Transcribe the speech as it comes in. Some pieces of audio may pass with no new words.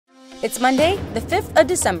It's Monday, the 5th of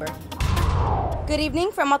December. Good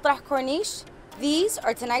evening from Matrah Corniche. These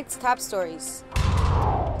are tonight's top stories.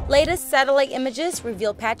 Latest satellite images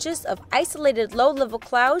reveal patches of isolated low-level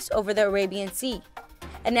clouds over the Arabian Sea.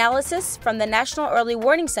 Analysis from the National Early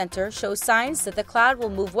Warning Center shows signs that the cloud will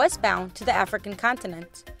move westbound to the African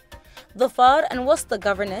continent. Dhofar and Wusta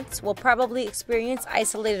Governorates will probably experience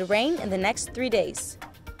isolated rain in the next 3 days.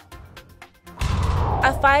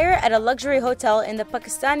 A fire at a luxury hotel in the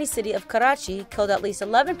Pakistani city of Karachi killed at least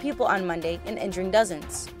 11 people on Monday and injuring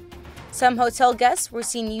dozens. Some hotel guests were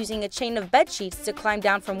seen using a chain of bed sheets to climb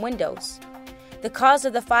down from windows. The cause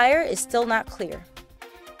of the fire is still not clear.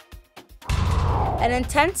 An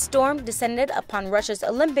intense storm descended upon Russia's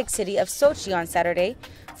Olympic city of Sochi on Saturday,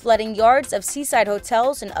 flooding yards of seaside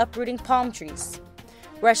hotels and uprooting palm trees.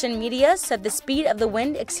 Russian media said the speed of the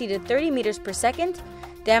wind exceeded 30 meters per second,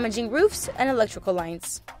 damaging roofs and electrical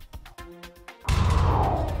lines.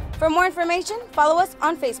 For more information, follow us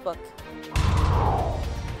on Facebook.